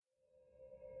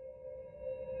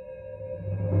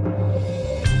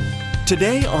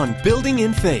Today on Building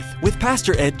in Faith with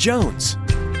Pastor Ed Jones.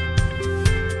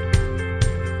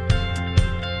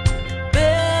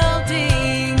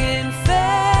 Building in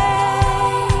faith.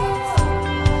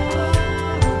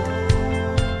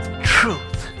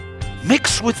 Truth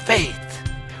mixed with faith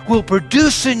will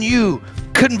produce in you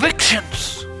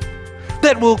convictions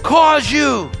that will cause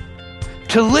you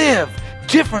to live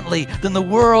differently than the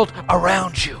world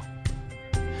around you.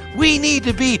 We need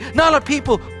to be not a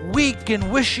people weak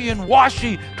and wishy and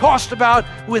washy, tossed about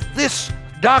with this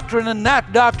doctrine and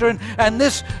that doctrine and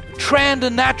this trend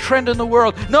and that trend in the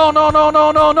world.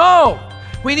 No.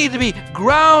 We need to be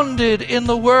grounded in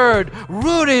the Word,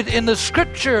 rooted in the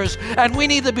Scriptures, and we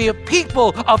need to be a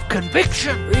people of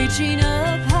conviction. Reaching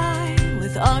up high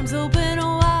with arms open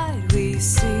wide, we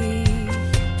see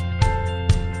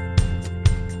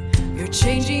you're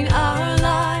changing our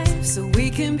lives so we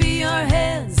can be your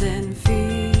hands and feet.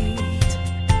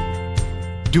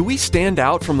 Do we stand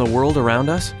out from the world around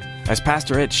us? As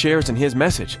Pastor Ed shares in his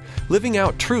message, living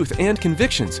out truth and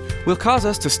convictions will cause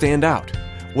us to stand out.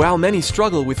 While many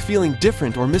struggle with feeling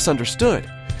different or misunderstood,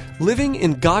 living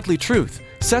in godly truth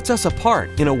sets us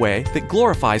apart in a way that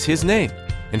glorifies His name.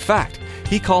 In fact,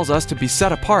 He calls us to be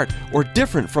set apart or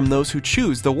different from those who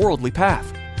choose the worldly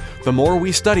path. The more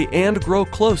we study and grow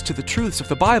close to the truths of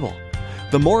the Bible,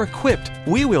 the more equipped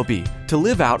we will be to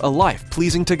live out a life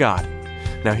pleasing to God.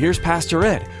 Now here's Pastor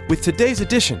Ed with today's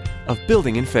edition of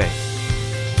Building in Faith.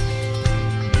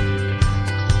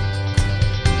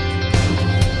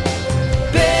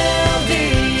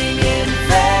 Building in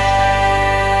faith.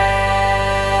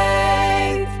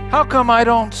 How come I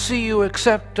don't see you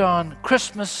except on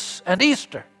Christmas and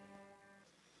Easter?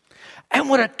 And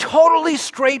with a totally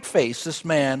straight face, this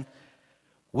man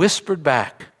whispered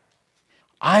back,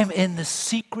 I'm in the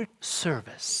Secret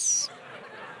Service.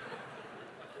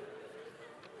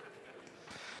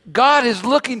 God is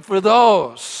looking for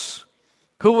those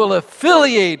who will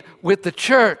affiliate with the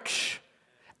church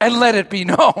and let it be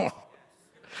known.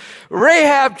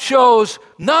 Rahab chose,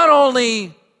 not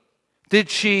only did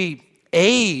she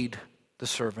aid the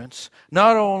servants,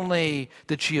 not only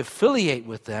did she affiliate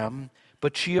with them,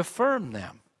 but she affirmed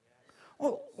them.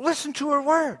 Well, listen to her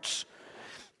words.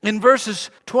 In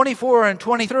verses 24 and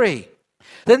 23,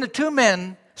 then the two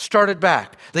men started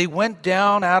back. They went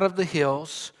down out of the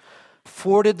hills,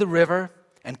 forded the river,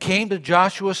 and came to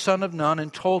Joshua son of Nun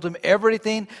and told him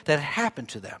everything that had happened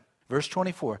to them. Verse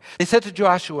 24, they said to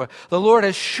Joshua, the Lord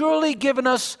has surely given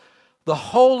us the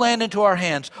whole land into our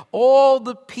hands. All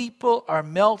the people are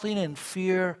melting in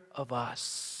fear of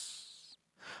us.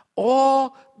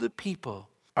 All the people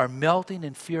are melting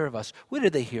in fear of us. Where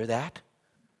did they hear that?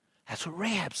 That's what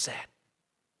Rahab said.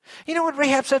 You know what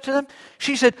Rahab said to them?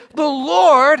 She said, the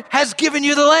Lord has given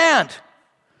you the land.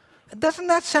 Doesn't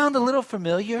that sound a little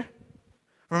familiar?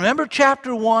 Remember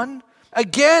chapter 1?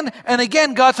 Again and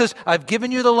again, God says, I've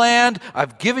given you the land.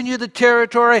 I've given you the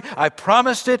territory. I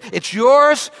promised it. It's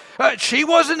yours. She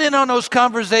wasn't in on those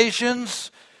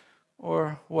conversations.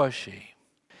 Or was she?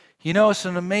 You know, it's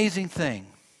an amazing thing.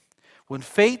 When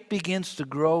faith begins to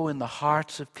grow in the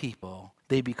hearts of people,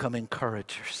 they become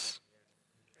encouragers.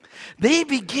 They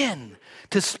begin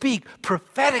to speak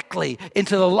prophetically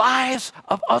into the lives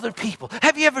of other people.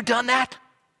 Have you ever done that?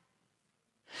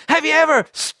 Have you ever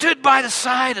stood by the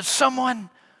side of someone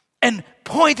and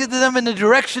pointed to them in the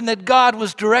direction that God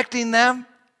was directing them?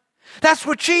 That's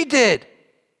what she did.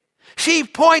 She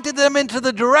pointed them into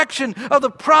the direction of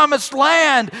the promised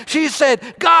land. She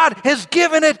said, God has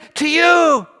given it to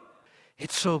you.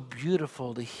 It's so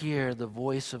beautiful to hear the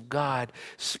voice of God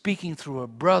speaking through a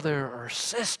brother or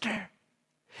sister,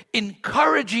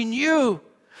 encouraging you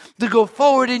to go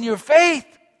forward in your faith.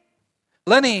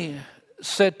 Lenny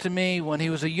said to me when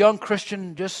he was a young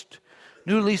Christian, just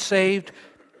newly saved,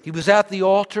 he was at the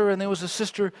altar and there was a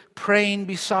sister praying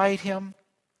beside him.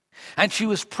 And she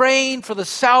was praying for the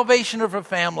salvation of her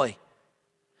family.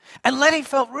 And Lenny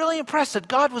felt really impressed that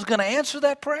God was going to answer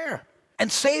that prayer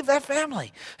and save that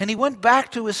family. And he went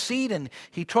back to his seat and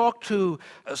he talked to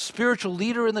a spiritual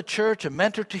leader in the church, a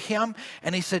mentor to him,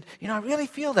 and he said, I really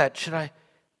feel that.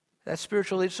 That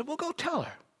spiritual leader said, well, go tell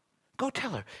her. Go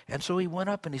tell her. And so he went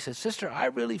up and he said, sister, I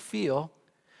really feel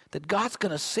that God's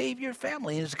going to save your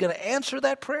family and is going to answer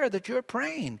that prayer that you're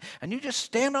praying. And you just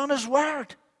stand on His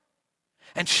word.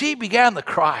 And she began to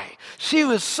cry. She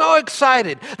was so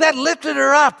excited. That lifted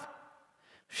her up.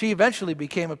 She eventually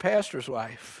became a pastor's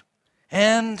wife.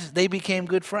 And they became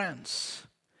good friends.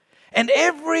 And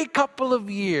every couple of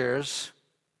years,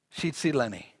 she'd see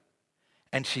Lenny.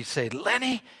 And she'd say,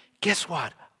 Lenny, guess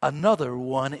what? another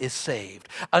one is saved.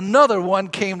 Another one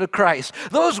came to Christ.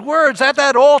 Those words at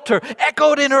that altar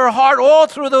echoed in her heart all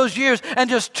through those years. And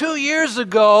just 2 years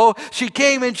ago, she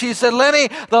came and she said, Lenny,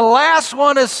 the last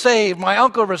one is saved. My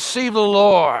uncle received the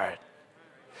Lord.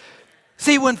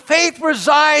 See, when faith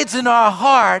resides in our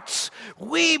hearts,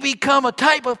 we become a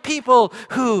type of people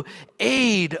who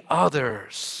aid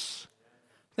others.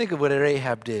 Think of what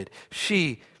Rahab did.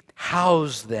 She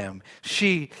housed them.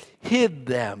 She hid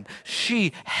them.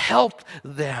 She helped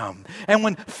them. And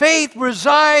when faith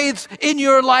resides in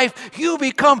your life, you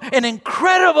become an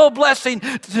incredible blessing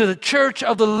to the church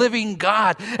of the living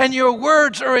God. And your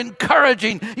words are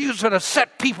encouraging. You sort of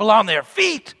set people on their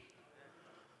feet.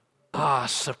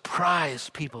 Surprise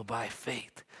people by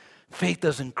faith. Faith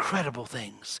does incredible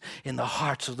things in the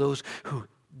hearts of those who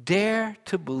dare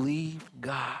to believe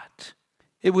God.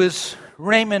 It was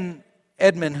Raymond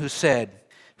Edmond who said,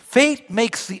 faith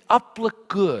makes the uplook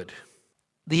good,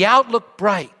 the outlook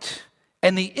bright,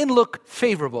 and the inlook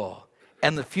favorable,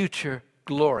 and the future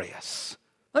glorious.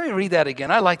 Let me read that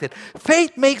again. I like that.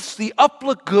 Faith makes the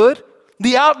uplook good,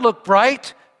 the outlook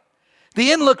bright,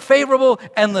 the inlook favorable,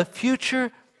 and the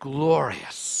future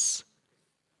glorious.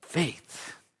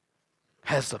 Faith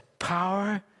has the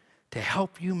power to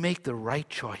help you make the right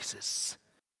choices.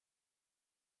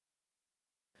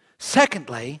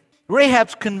 Secondly,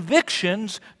 Rahab's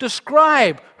convictions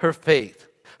describe her faith.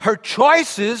 Her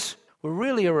choices were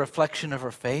really a reflection of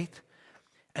her faith,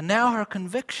 and now her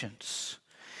convictions.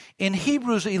 In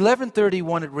Hebrews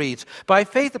 11:31 it reads, by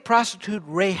faith the prostitute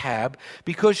Rahab,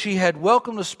 because she had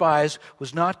welcomed the spies,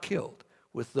 was not killed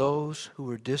with those who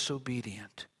were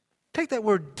disobedient. Take that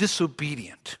word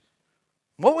disobedient.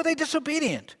 What were they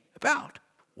disobedient about?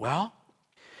 Well,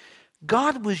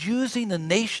 God was using the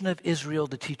nation of Israel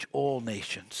to teach all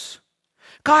nations.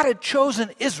 God had chosen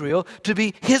Israel to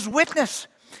be his witness.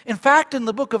 In fact, in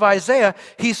the book of Isaiah,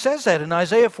 he says that in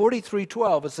Isaiah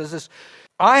 43:12. It says this,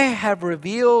 I have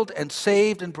revealed and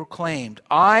saved and proclaimed,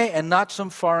 I and not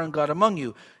some foreign God among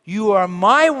you. You are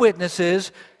my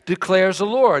witnesses, declares the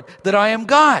Lord, that I am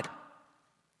God.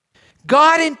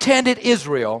 God intended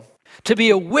Israel to be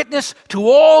a witness to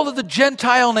all of the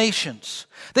Gentile nations.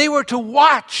 They were to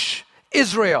watch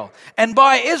Israel, and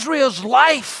by Israel's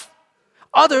life,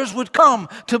 others would come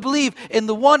to believe in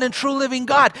the one and true living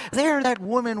God. There that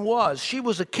woman was. She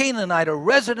was a Canaanite, a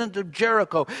resident of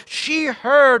Jericho. She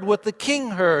heard what the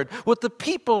king heard, what the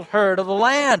people heard of the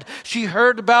land. She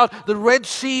heard about the Red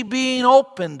Sea being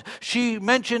opened. She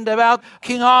mentioned about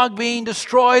King Og being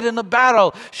destroyed in the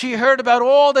battle. She heard about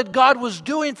all that God was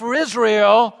doing for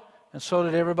Israel, and so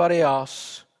did everybody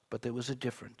else. But there was a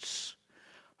difference.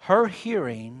 Her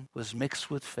hearing was mixed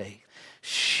with faith.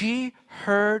 She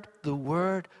heard the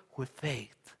word with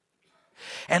faith.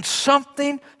 And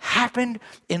something happened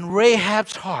in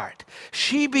Rahab's heart.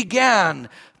 She began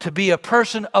to be a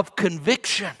person of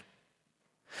conviction.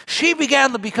 She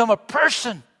began to become a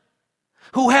person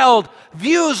who held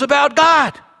views about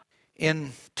God.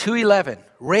 In 2:11,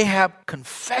 Rahab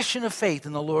confession of faith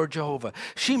in the Lord Jehovah.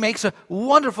 She makes a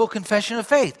wonderful confession of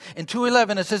faith. In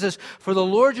 2:11 it says this, for the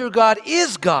Lord your God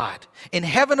is God in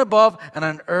heaven above and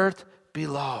on earth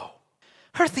below.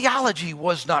 Her theology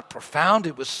was not profound.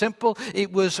 It was simple.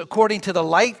 It was according to the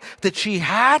light that she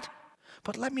had.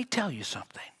 But let me tell you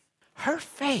something. Her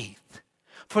faith,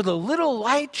 for the little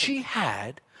light she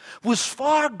had, was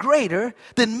far greater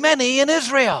than many in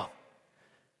Israel.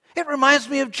 It reminds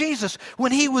me of Jesus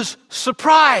when he was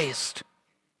surprised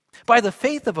by the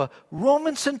faith of a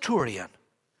Roman centurion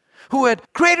who had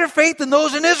greater faith than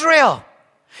those in Israel.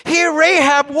 Here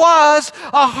Rahab was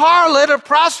a harlot, a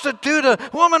prostitute, a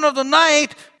woman of the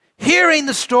night, hearing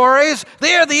the stories.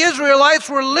 There the Israelites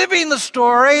were living the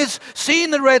stories,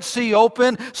 seeing the Red Sea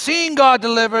open, seeing God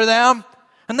deliver them,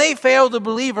 and they failed to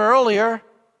believe earlier.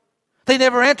 They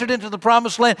never entered into the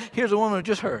promised land. Here's a woman who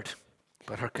just heard.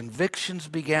 But her convictions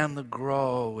began to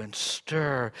grow and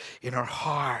stir in her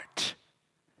heart.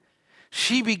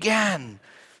 She began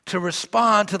to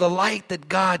respond to the light that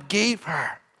God gave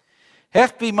her.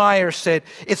 F.B. Meyer said,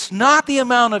 it's not the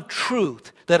amount of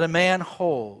truth that a man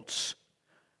holds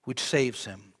which saves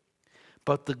him,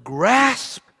 but the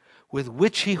grasp with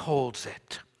which he holds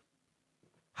it.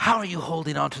 How are you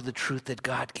holding on to the truth that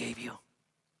God gave you?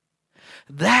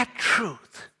 That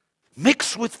truth,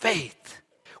 mixed with faith,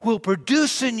 will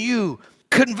produce in you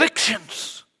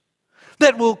convictions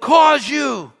that will cause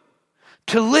you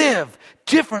to live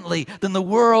differently than the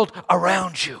world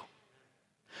around you.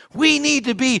 We need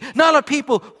to be not a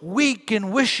people weak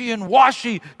and wishy and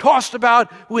washy, tossed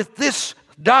about with this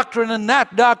doctrine and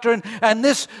that doctrine and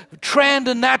this trend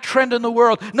and that trend in the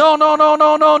world. No.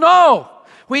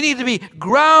 We need to be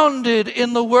grounded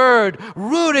in the Word,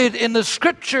 rooted in the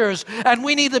Scriptures, and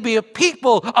we need to be a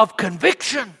people of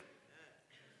conviction.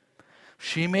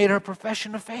 She made her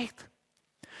profession of faith.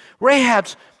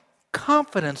 Rahab's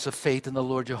confidence of faith in the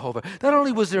Lord Jehovah. Not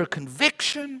only was there a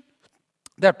conviction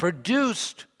that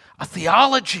produced a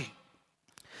theology,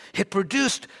 it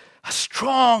produced a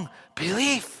strong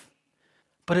belief,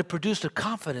 but it produced a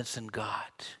confidence in God.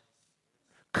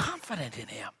 Confident in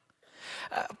Him.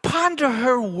 Ponder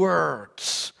her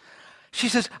words. She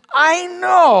says, I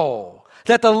know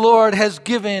that the Lord has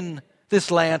given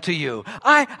this land to you.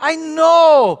 I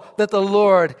know that the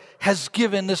Lord has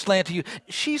given this land to you.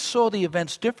 She saw the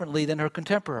events differently than her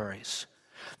contemporaries.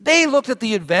 They looked at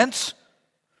the events,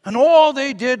 and all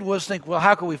they did was think, well,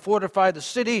 how can we fortify the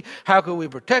city? How can we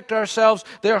protect ourselves?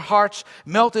 Their hearts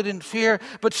melted in fear.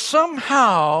 But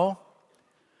somehow,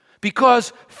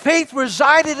 because faith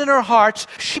resided in her hearts,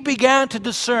 she began to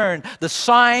discern the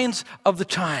signs of the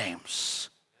times.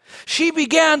 She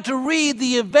began to read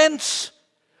the events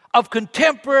of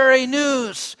contemporary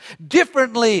news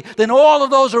differently than all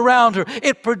of those around her.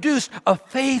 It produced a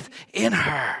faith in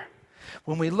her.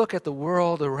 When we look at the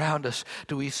world around us,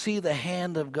 do we see the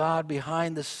hand of God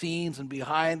behind the scenes and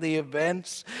behind the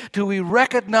events? Do we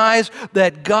recognize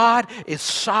that God is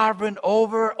sovereign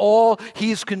over all?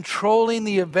 He's controlling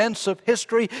the events of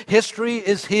history. History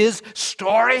is His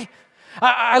story.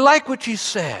 I like what you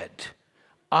said.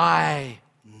 I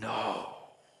know.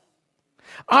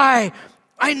 I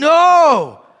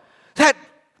know. That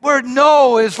word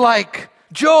know is like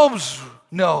Job's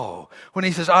know when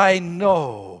he says, I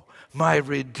know my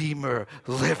Redeemer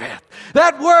liveth.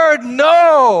 That word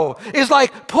know is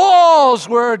like Paul's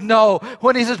word know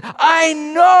when he says, I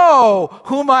know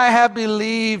whom I have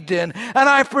believed in, and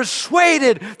I'm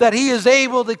persuaded that He is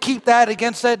able to keep that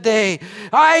against that day.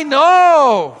 I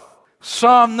know.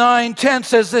 Psalm 9:10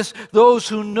 says this, those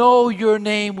who know your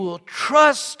name will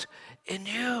trust in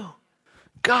you.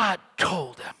 God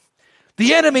told them,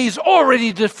 the enemy's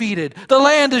already defeated. The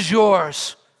land is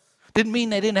yours. Didn't mean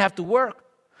they didn't have to work.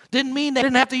 Didn't mean they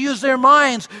didn't have to use their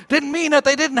minds. Didn't mean that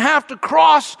they didn't have to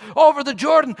cross over the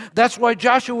Jordan. That's why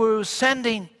Joshua was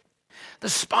sending the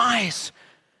spies.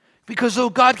 Because though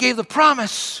God gave the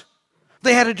promise,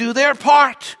 they had to do their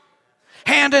part.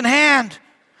 Hand in hand.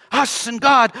 Us and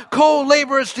God,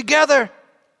 co-laborers together.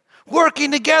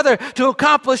 Working together to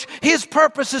accomplish His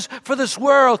purposes for this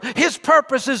world, His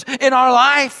purposes in our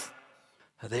life.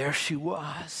 There she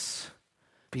was,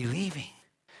 believing.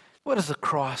 What does the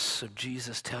cross of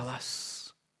Jesus tell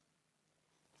us?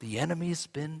 The enemy's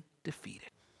been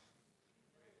defeated.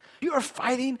 You are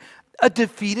fighting a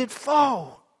defeated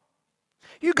foe.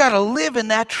 You got to live in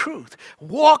that truth,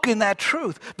 walk in that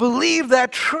truth, believe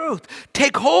that truth,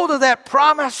 take hold of that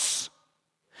promise.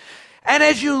 And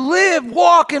as you live,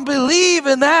 walk, and believe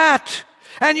in that,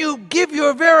 and you give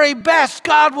your very best,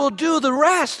 God will do the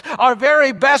rest. Our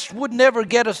very best would never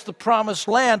get us the promised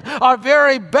land. Our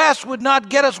very best would not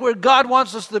get us where God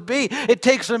wants us to be. It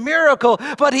takes a miracle,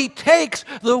 but He takes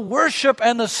the worship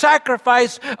and the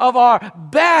sacrifice of our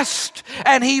best,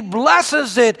 and He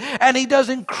blesses it, and He does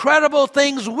incredible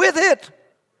things with it.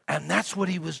 And that's what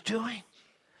He was doing.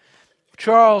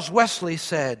 Charles Wesley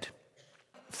said,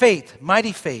 faith,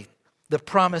 mighty faith, the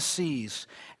promise sees,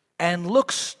 and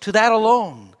looks to that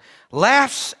alone,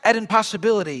 laughs at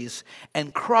impossibilities,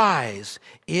 and cries,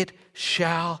 it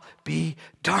shall be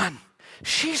done.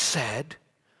 She said,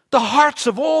 the hearts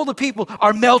of all the people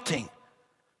are melting.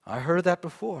 I heard that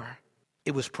before.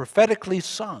 It was prophetically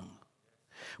sung.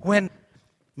 When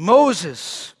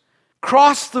Moses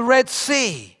crossed the Red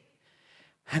Sea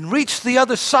and reached the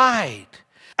other side,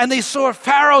 and they saw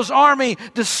Pharaoh's army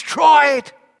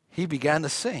destroyed, he began to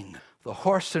sing. The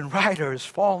horse and rider has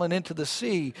fallen into the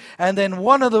sea. And then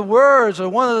one of the words or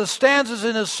one of the stanzas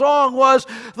in his song was,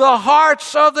 the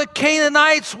hearts of the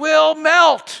Canaanites will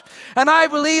melt. And I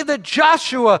believe that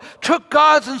Joshua took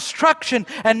God's instruction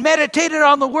and meditated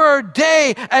on the word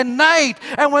day and night.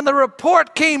 And when the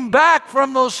report came back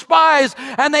from those spies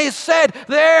and they said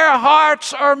their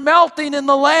hearts are melting in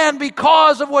the land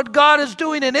because of what God is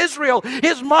doing in Israel,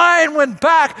 his mind went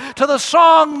back to the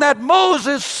song that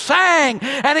Moses sang.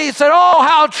 And he said, oh,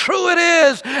 how true it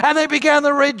is. And they began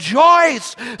to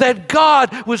rejoice that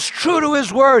God was true to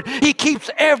His word. He keeps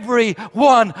every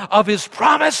one of His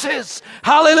promises.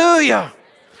 Hallelujah.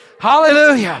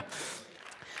 Hallelujah.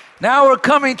 Now we're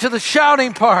coming to the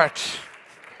shouting part.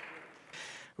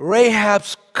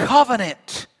 Rahab's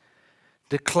covenant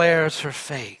declares her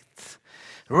faith.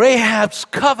 Rahab's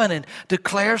covenant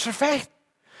declares her faith.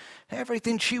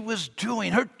 everything she was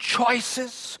doing, her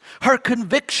choices, her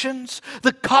convictions,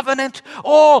 the covenant,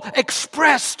 all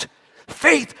expressed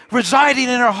faith residing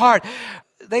in her heart.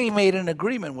 They made an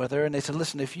agreement with her, and they said,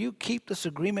 listen, if you keep this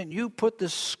agreement, you put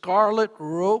this scarlet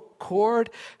rope cord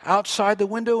outside the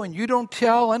window and you don't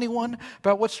tell anyone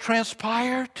about what's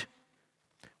transpired,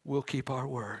 we'll keep our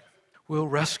word. We'll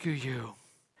rescue you.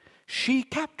 She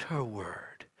kept her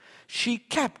word. She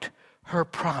kept her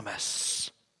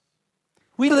promise.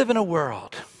 We live in a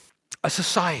world, a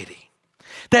society,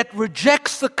 that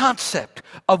rejects the concept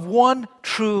of one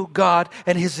true God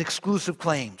and his exclusive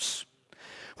claims.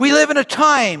 We live in a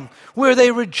time where they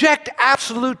reject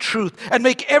absolute truth and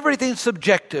make everything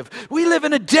subjective. We live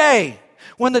in a day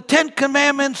when the 10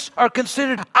 Commandments are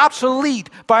considered obsolete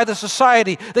by the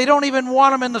society. They don't even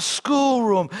want them in the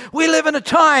schoolroom. We live in a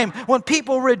time when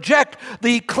people reject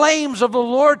the claims of the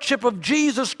Lordship of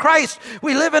Jesus Christ.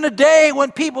 We live in a day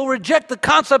when people reject the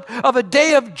concept of a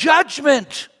day of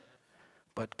judgment.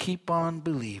 But keep on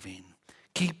believing.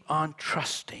 Keep on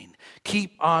trusting,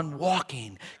 keep on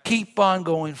walking, keep on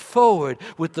going forward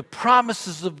with the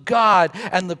promises of God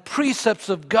and the precepts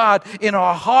of God in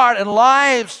our heart and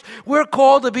lives. We're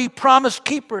called to be promise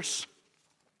keepers.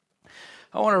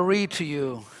 I want to read to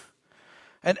you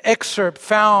an excerpt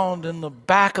found in the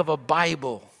back of a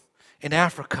Bible in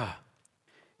Africa.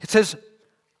 It says,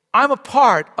 I'm a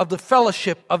part of the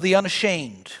fellowship of the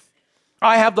unashamed.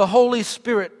 I have the Holy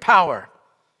Spirit power.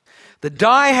 The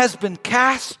die has been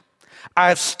cast. I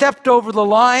have stepped over the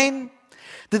line.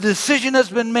 The decision has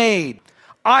been made.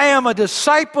 I am a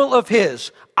disciple of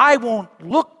his. I won't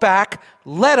look back,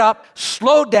 let up,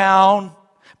 slow down,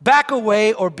 back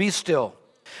away, or be still.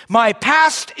 My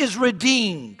past is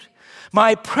redeemed.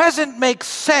 My present makes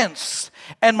sense,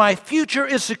 and my future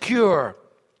is secure.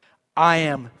 I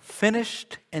am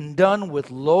finished and done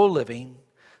with low living,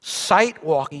 sight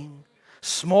walking,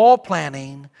 small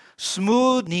planning,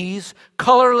 smooth knees,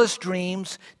 colorless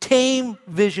dreams, tame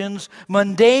visions,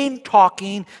 mundane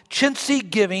talking, chintzy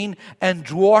giving, and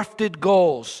dwarfed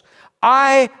goals.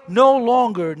 I no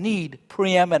longer need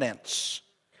preeminence,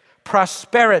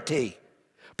 prosperity,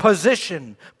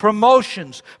 position,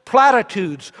 promotions,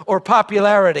 platitudes, or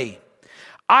popularity.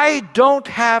 I don't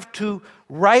have to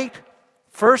write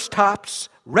first tops,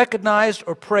 recognized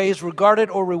or praised,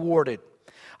 regarded or rewarded.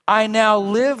 I now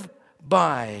live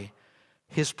by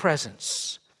his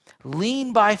presence,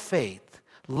 lean by faith,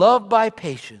 love by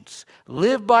patience,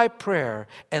 live by prayer,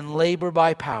 and labor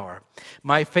by power.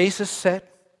 My face is set,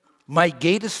 my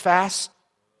gait is fast.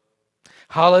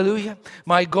 Hallelujah.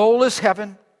 My goal is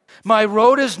heaven. My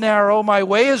road is narrow, my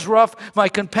way is rough, my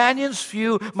companions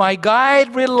few, my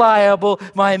guide reliable,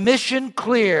 my mission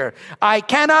clear. I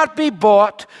cannot be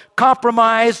bought,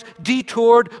 compromised,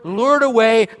 detoured, lured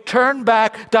away, turned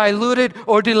back, diluted,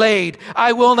 or delayed.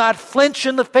 I will not flinch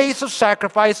in the face of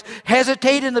sacrifice,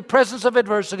 hesitate in the presence of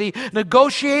adversity,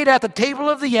 negotiate at the table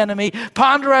of the enemy,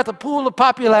 ponder at the pool of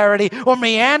popularity, or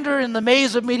meander in the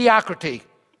maze of mediocrity.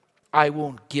 I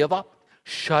won't give up,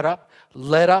 shut up,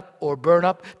 let up, or burn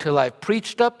up till I've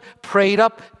preached up, prayed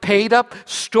up, paid up,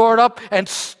 stored up, and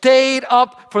stayed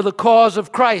up for the cause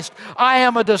of Christ. I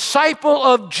am a disciple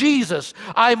of Jesus.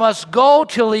 I must go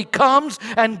till he comes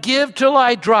and give till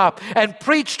I drop and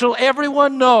preach till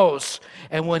everyone knows.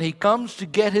 And when he comes to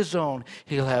get his own,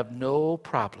 he'll have no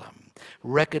problem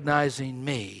recognizing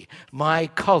me. My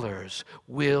colors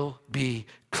will be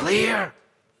clear.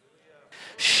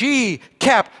 She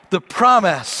kept the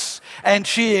promise, and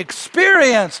she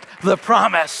experienced the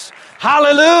promise.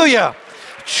 Hallelujah.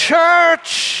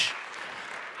 Church,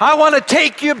 I want to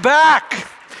take you back.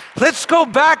 Let's go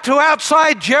back to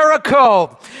outside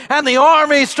Jericho. And the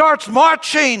army starts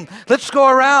marching. Let's go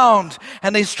around.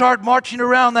 And they start marching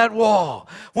around that wall.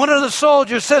 One of the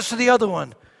soldiers says to the other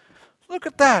one, look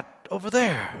at that over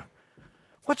there.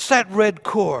 What's that red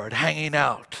cord hanging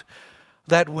out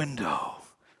that window?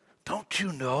 Don't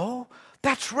you know?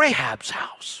 That's Rahab's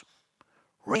house.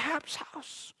 Rahab's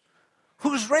house?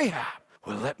 Who's Rahab?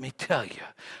 Well, let me tell you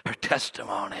her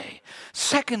testimony.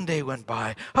 Second day went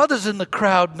by. Others in the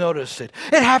crowd noticed it.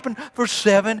 It happened for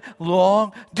 7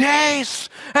 long days.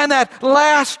 And that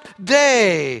last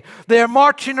day, they're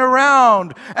marching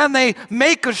around and they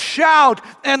make a shout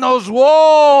and those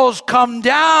walls come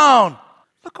down.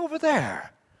 Look over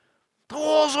there. The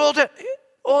walls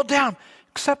all down.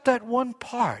 Except that one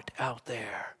part out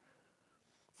there.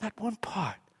 That one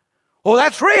part. Oh,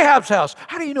 that's Rahab's house.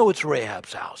 How do you know it's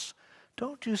Rahab's house?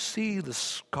 Don't you see the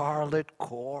scarlet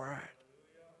cord?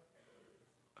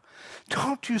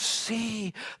 Don't you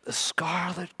see the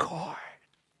scarlet cord?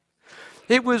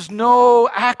 It was no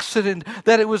accident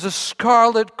that it was a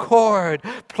scarlet cord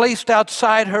placed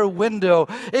outside her window.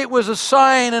 It was a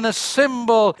sign and a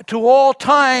symbol to all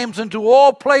times and to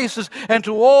all places and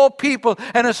to all people,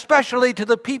 and especially to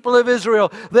the people of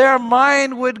Israel. Their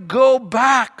mind would go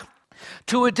back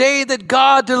to a day that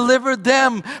God delivered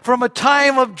them from a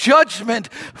time of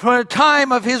judgment, from a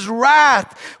time of his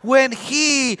wrath, when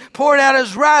he poured out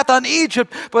his wrath on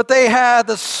Egypt. But they had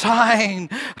the sign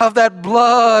of that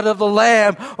blood of the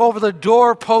Lamb over the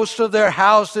doorposts of their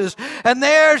houses. And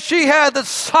there she had the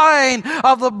sign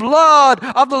of the blood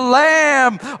of the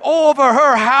Lamb over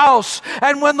her house.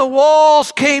 And when the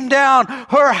walls came down,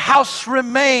 her house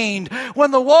remained.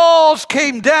 When the walls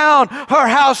came down, her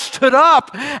house stood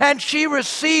up, and she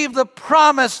received the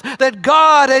promise that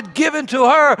God had given to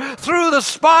her through the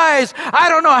spies. I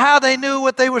don't know how they knew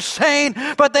what they were saying,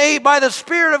 but they, by the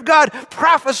Spirit of God,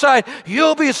 prophesied,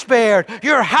 you'll be spared,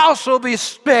 your house will be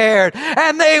spared.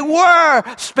 And they were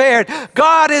spared.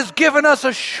 God has given us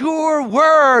a sure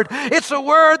word. It's a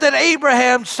word that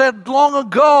Abraham said long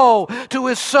ago to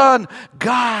his son,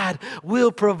 God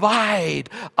will provide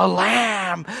a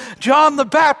lamb. John the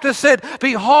Baptist said,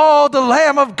 behold the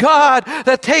Lamb of God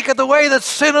that taketh away the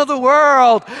sin of the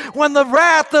world. When the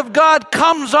wrath of God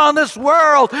comes on this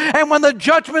world, and when the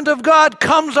judgment of God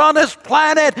comes on this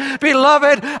planet,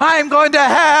 beloved, I'm going to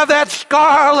have that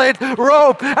scarlet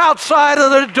rope outside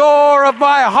of the door of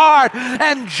my heart,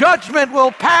 and judgment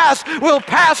will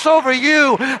pass over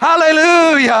you.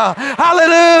 Hallelujah,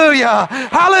 hallelujah,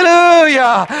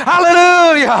 hallelujah,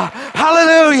 hallelujah,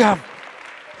 hallelujah.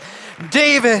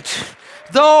 David,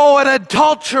 though an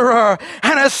adulterer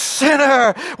and a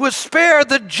sinner, was spared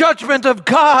the judgment of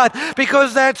God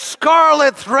because that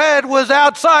scarlet thread was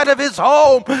outside of his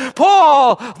home.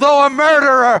 Paul, though a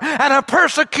murderer and a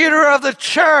persecutor of the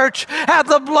church, had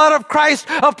the blood of Christ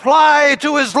applied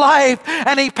to his life,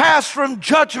 and he passed from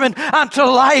judgment unto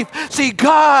life. See,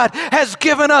 God has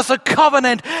given us a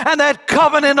covenant, and that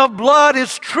covenant of blood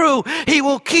is true. He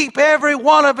will keep every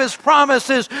one of his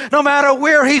promises, no matter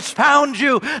where he's found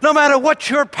you, no matter what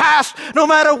your past, no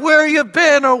matter where you've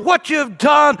been or what you've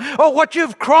done or what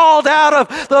you've crawled out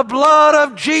of. The blood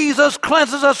of Jesus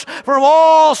cleanses us from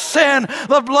all sin.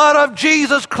 The blood of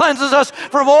Jesus cleanses us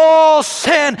from all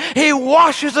sin. He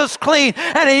washes us clean,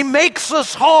 and he makes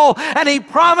us whole, and he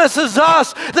promises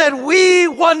us that we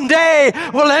one day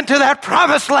will enter that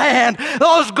promised land,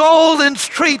 those golden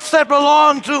streets that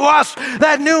belong to us,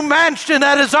 that new mansion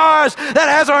that is ours, that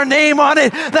has our name on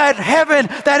it, that heaven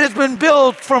that has been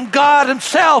built from God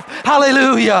himself.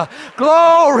 Hallelujah.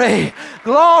 Glory.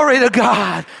 Glory to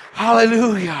God.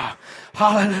 Hallelujah.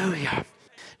 Hallelujah.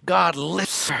 God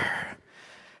lifts her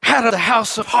out of the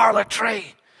house of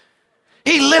harlotry.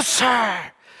 He lifts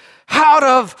her out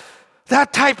of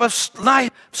that type of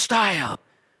lifestyle.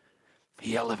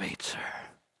 He elevates her.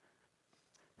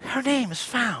 Her name is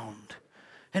found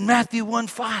in Matthew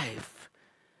 1:5.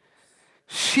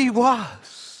 She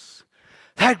was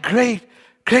that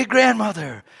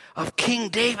great-grandmother of King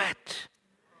David.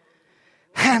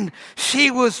 And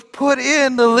she was put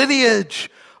in the lineage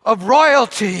of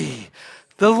royalty,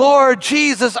 the Lord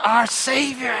Jesus, our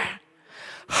Savior.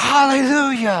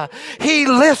 Hallelujah. He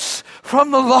lifts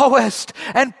from the lowest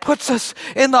and puts us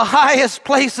in the highest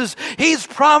places. He's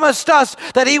promised us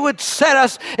that he would set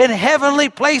us in heavenly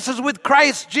places with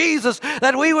Christ Jesus,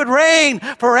 that we would reign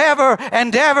forever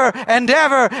and ever and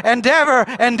ever and ever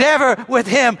and ever with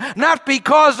him, not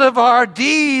because of our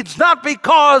deeds, not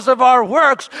because of our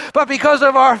works, but because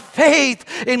of our faith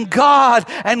in God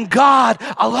and God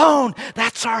alone.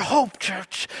 That's our hope,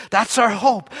 church. That's our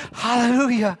hope.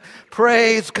 Hallelujah.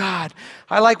 Praise God.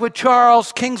 I like what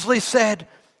Charles Kingsley said.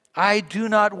 I do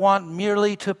not want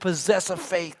merely to possess a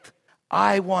faith.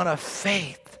 I want a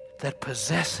faith that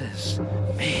possesses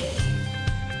me.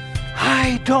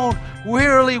 I don't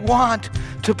really want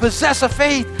to possess a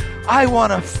faith. I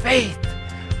want a faith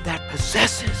that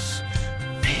possesses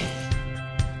me.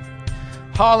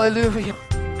 Hallelujah.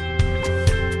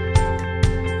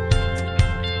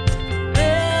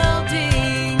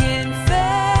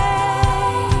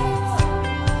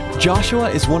 Joshua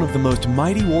is one of the most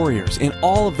mighty warriors in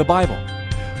all of the Bible.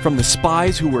 From the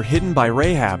spies who were hidden by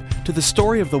Rahab to the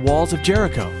story of the walls of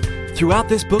Jericho. Throughout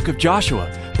this book of Joshua,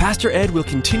 Pastor Ed will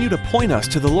continue to point us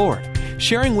to the Lord,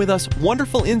 sharing with us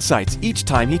wonderful insights each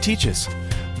time he teaches.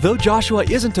 Though Joshua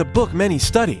isn't a book many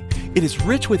study, it is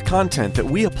rich with content that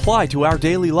we apply to our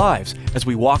daily lives as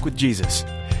we walk with Jesus.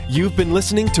 You've been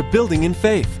listening to Building in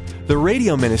Faith, the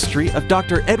radio ministry of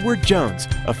Dr. Edward Jones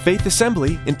of Faith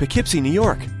Assembly in Poughkeepsie, New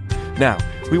York. Now,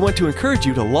 we want to encourage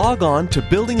you to log on to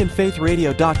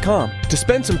buildinginfaithradio.com to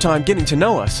spend some time getting to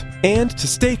know us and to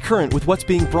stay current with what's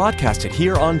being broadcasted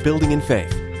here on Building in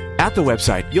Faith. At the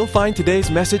website, you'll find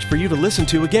today's message for you to listen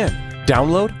to again,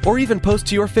 download, or even post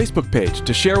to your Facebook page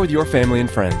to share with your family and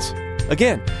friends.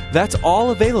 Again, that's all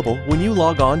available when you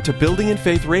log on to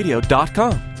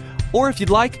buildinginfaithradio.com. Or if you'd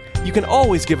like, you can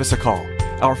always give us a call.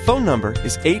 Our phone number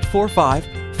is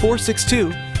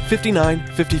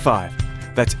 845-462-5955.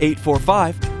 That's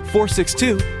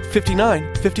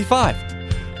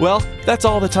 845-462-5955. Well, that's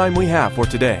all the time we have for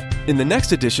today. In the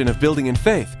next edition of Building in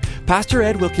Faith, Pastor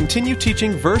Ed will continue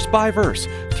teaching verse by verse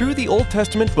through the Old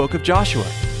Testament book of Joshua.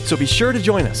 So be sure to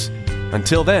join us.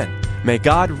 Until then, may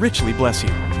God richly bless you.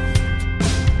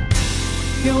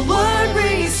 Your word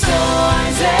restores.